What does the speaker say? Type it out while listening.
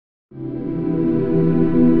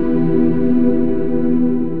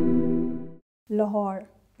Lahore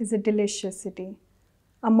is a delicious city,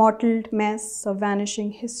 a mottled mess of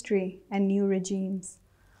vanishing history and new regimes.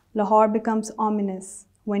 Lahore becomes ominous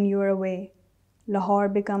when you are away. Lahore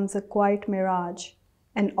becomes a quiet mirage,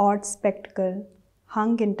 an odd spectacle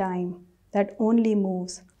hung in time that only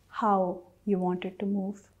moves how you want it to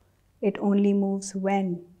move. It only moves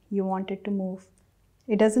when you want it to move.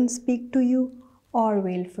 It doesn't speak to you or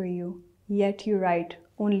wail for you, yet you write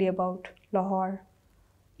only about Lahore.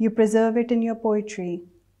 You preserve it in your poetry.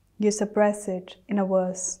 You suppress it in a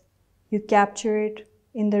verse. You capture it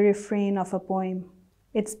in the refrain of a poem.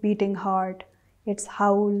 Its beating heart, its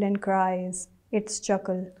howl and cries, its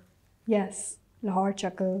chuckle. Yes, Lahore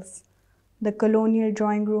chuckles. The colonial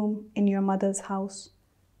drawing room in your mother's house.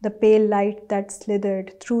 The pale light that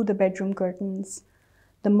slithered through the bedroom curtains.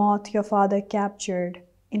 The moth your father captured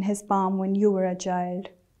in his palm when you were a child.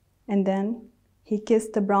 And then he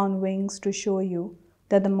kissed the brown wings to show you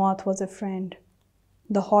that the moth was a friend.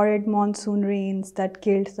 The horrid monsoon rains that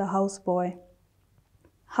killed the houseboy.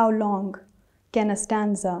 How long can a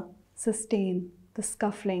stanza sustain the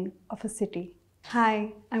scuffling of a city?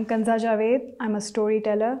 Hi, I'm Kanza Javed. I'm a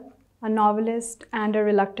storyteller, a novelist, and a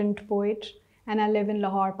reluctant poet, and I live in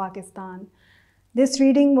Lahore, Pakistan. This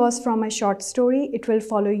reading was from my short story, It Will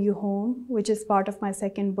Follow You Home, which is part of my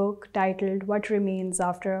second book titled What Remains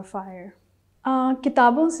After a Fire.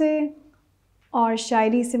 किताबों से और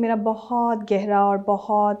शायरी से मेरा बहुत गहरा और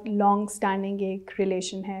बहुत long standing एक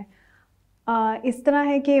रिलेशन है। इस तरह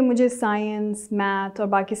है कि मुझे साइंस, मैथ और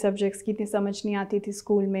बाकी सब्जेक्ट्स की इतनी समझ नहीं आती थी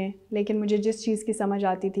स्कूल में, लेकिन मुझे जिस चीज़ की समझ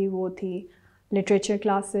आती थी वो थी लिटरेचर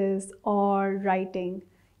क्लासेस और राइटिंग।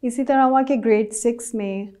 इसी तरह हुआ कि ग्रेड 6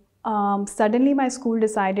 में suddenly my school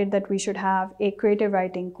decided that we should have a creative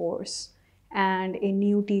writing course, and a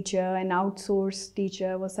new teacher, an outsourced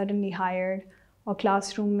teacher was suddenly hired, और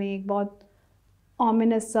क्लासरूम में एक बहुत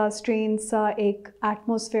ominous सा, strange सा एक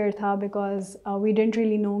atmosphere था because we didn't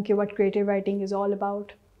really know what creative writing is all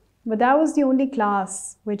about. But that was the only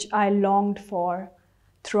class which I longed for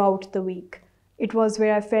throughout the week. It was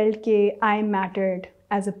where I felt that I mattered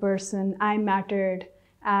as a person. I mattered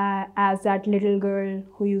as that little girl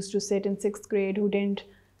who used to sit in 6th grade, who didn't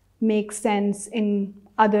make sense in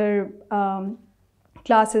other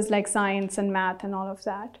classes like science and math and all of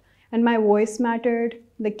that. And my voice mattered,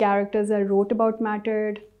 the characters I wrote about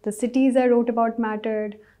mattered, the cities I wrote about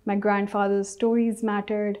mattered, my grandfather's stories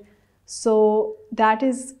mattered. So that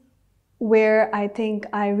is where I think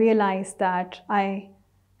I realized that I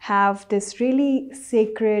have this really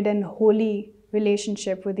sacred and holy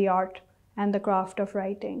relationship with the art and the craft of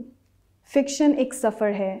writing. Fiction एक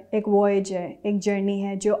सफ़र है, एक voyage है, एक journey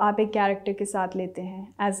है जो आप एक character के साथ लेते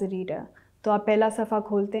हैं as a reader. तो आप पहला सफ़ा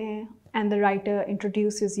खोलते हैं and the writer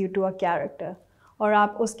introduces you to a character. और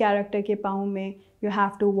आप उस character के पाँव में you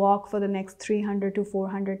have to walk for the next 300 to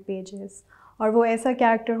 400 pages. और वो ऐसा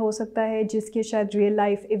character हो सकता है जिसके शायद real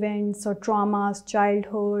life events और traumas,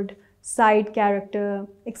 childhood, side character,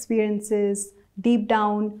 experiences, deep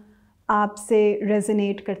down आपसे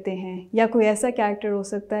resonate करते हैं, या कोई ऐसा character हो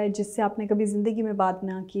सकता है जिससे आपने कभी ज़िंदगी में बात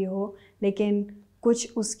ना की हो, लेकिन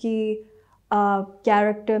कुछ उसकी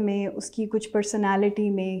character में, उसकी कुछ personality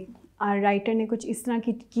में राइटर ने कुछ इस तरह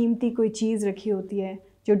की कीमती कोई चीज़ रखी होती है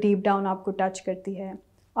जो डीप डाउन आपको टच करती है,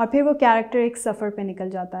 और फिर वो कैरेक्टर एक सफ़र पे निकल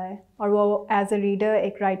जाता है और वो एज अ रीडर,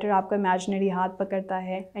 एक राइटर आपका इमेजिनरी हाथ पकड़ता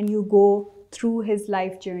है and you go through his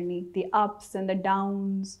life journey, the ups and the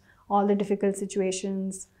downs, all the difficult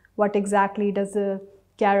situations, what exactly does the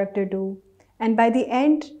character do, and by the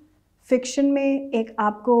end fiction में एक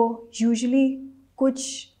आपको usually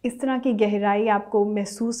कुछ इस तरह की गहराई आपको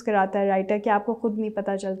महसूस कराता है राइटर कि आपको ख़ुद नहीं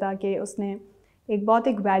पता चलता कि उसने एक बहुत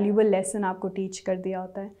एक वैल्यूबल लेसन आपको टीच कर दिया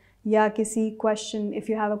होता है, या किसी question,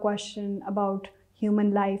 if you have a question about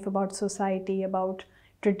human life, about society, about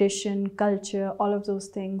tradition, culture, all of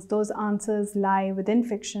those things, those answers lie with in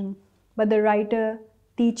fiction, but the writer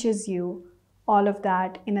teaches you all of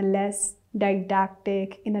that in a less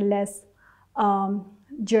didactic, in a less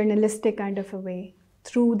journalistic kind of a way,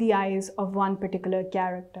 through the eyes of one particular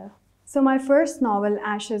character. So my first novel,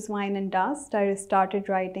 Ashes, Wine and Dust, I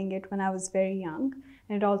started writing it when I was very young,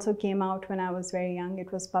 and it also came out when I was very young.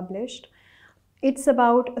 It was published. It's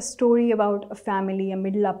about a story about a family, a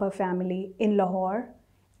middle upper family in Lahore,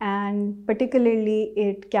 and particularly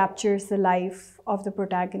it captures the life of the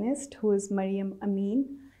protagonist, who is Maryam Amin.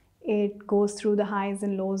 It goes through the highs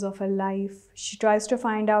and lows of her life. She tries to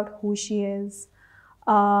find out who she is,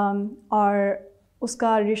 और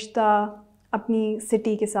उसका रिश्ता अपनी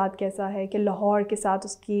city के साथ कैसा है, कि लाहौर के साथ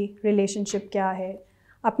उसकी रिलेशनशिप क्या है।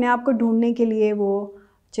 अपने आप को ढूंढने के लिए वो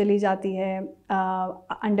चली जाती है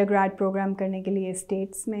undergrad program करने के लिए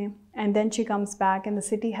states में, and then she comes back and the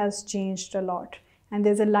city has changed a lot, and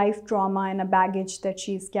there's a life trauma and a baggage that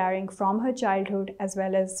she's carrying from her childhood as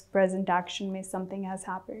well as present action में something has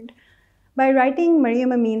happened. By writing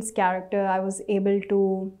Maryam Amin's character, I was able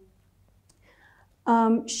to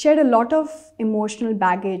shed a lot of emotional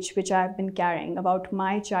baggage which I've been carrying about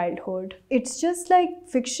my childhood. It's just like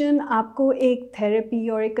fiction आपको एक therapy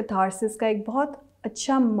और एक catharsis का एक बहुत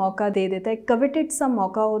अच्छा मौका दे देता है, coveted सा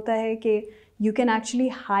मौका होता है कि you can actually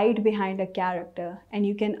hide behind a character and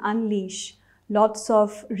you can unleash lots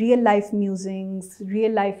of real life musings,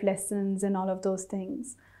 real life lessons and all of those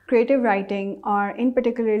things. Creative writing, or in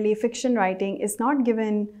particularly fiction writing, is not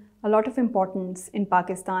given a lot of importance in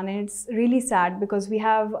Pakistan, and it's really sad because we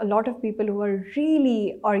have a lot of people who are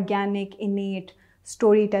really organic, innate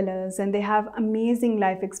storytellers, and they have amazing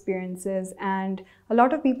life experiences, and a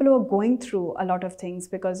lot of people who are going through a lot of things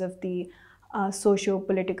because of the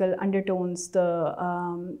socio-political undertones the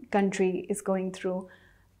country is going through.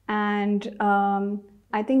 And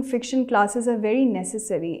I think fiction classes are very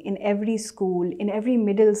necessary in every school, in every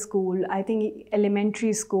middle school, I think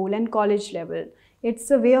elementary school and college level.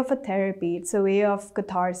 It's a way of a therapy, it's a way of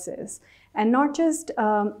catharsis. And not just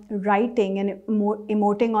writing and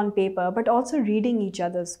emoting on paper, but also reading each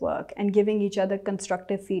other's work and giving each other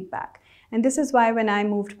constructive feedback. And this is why when I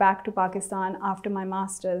moved back to Pakistan after my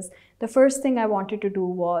master's, the first thing I wanted to do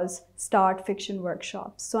was start fiction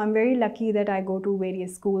workshops. So I'm very lucky that I go to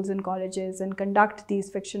various schools and colleges and conduct these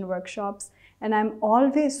fiction workshops. And I'm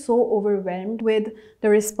always so overwhelmed with the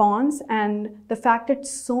response and the fact that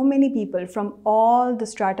so many people from all the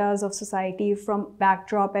stratas of society, from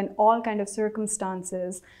backdrop and all kind of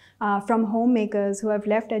circumstances, from homemakers who have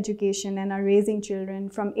left education and are raising children,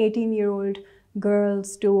 from 18-year-old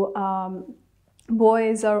girls to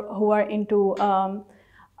boys who are into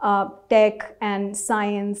tech and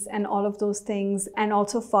science and all of those things, and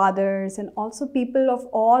also fathers and also people of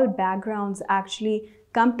all backgrounds actually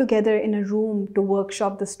come together in a room to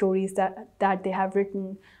workshop the stories that they have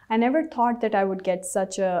written. I never thought that I would get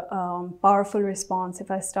such a powerful response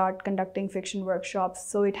if I start conducting fiction workshops.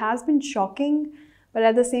 So it has been shocking, but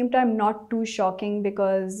at the same time not too shocking,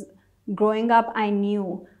 because growing up I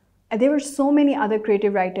knew there were so many other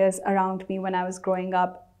creative writers around me when I was growing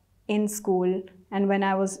up in school and when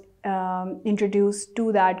I was introduced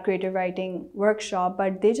to that creative writing workshop,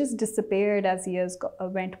 but they just disappeared as years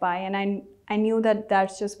went by. And I knew that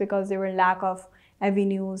that's just because there were lack of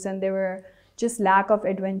avenues and there were just lack of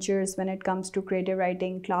adventures when it comes to creative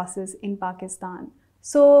writing classes in Pakistan.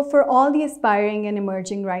 So for all the aspiring and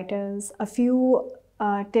emerging writers, a few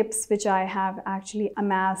tips which I have actually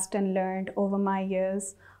amassed and learned over my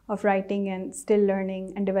years of writing and still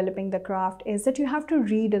learning and developing the craft is that you have to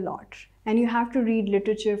read a lot, and you have to read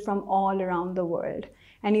literature from all around the world,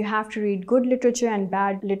 and you have to read good literature and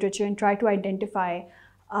bad literature and try to identify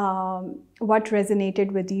what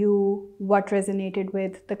resonated with you, what resonated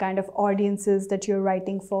with the kind of audiences that you're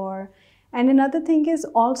writing for. And another thing is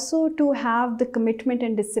also to have the commitment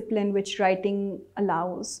and discipline which writing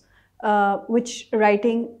allows, which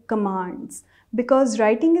writing commands. Because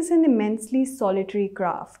writing is an immensely solitary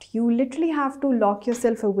craft. You literally have to lock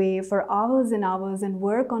yourself away for hours and hours and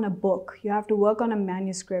work on a book. You have to work on a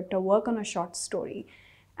manuscript or work on a short story.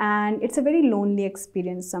 And it's a very lonely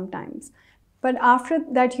experience sometimes. But after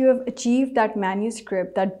that you have achieved that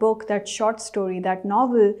manuscript, that book, that short story, that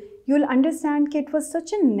novel, you'll understand that it was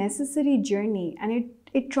such a necessary journey, and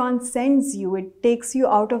it transcends you. It takes you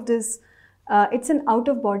out of this it's an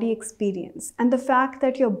out-of-body experience. And the fact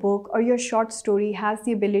that your book or your short story has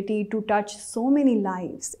the ability to touch so many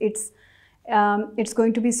lives, it's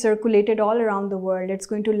going to be circulated all around the world. It's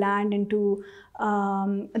going to land into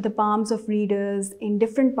the palms of readers in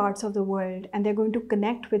different parts of the world, and they're going to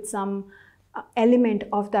connect with some element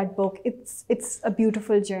of that book. It's a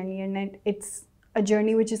beautiful journey, and it's a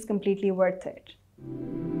journey which is completely worth it.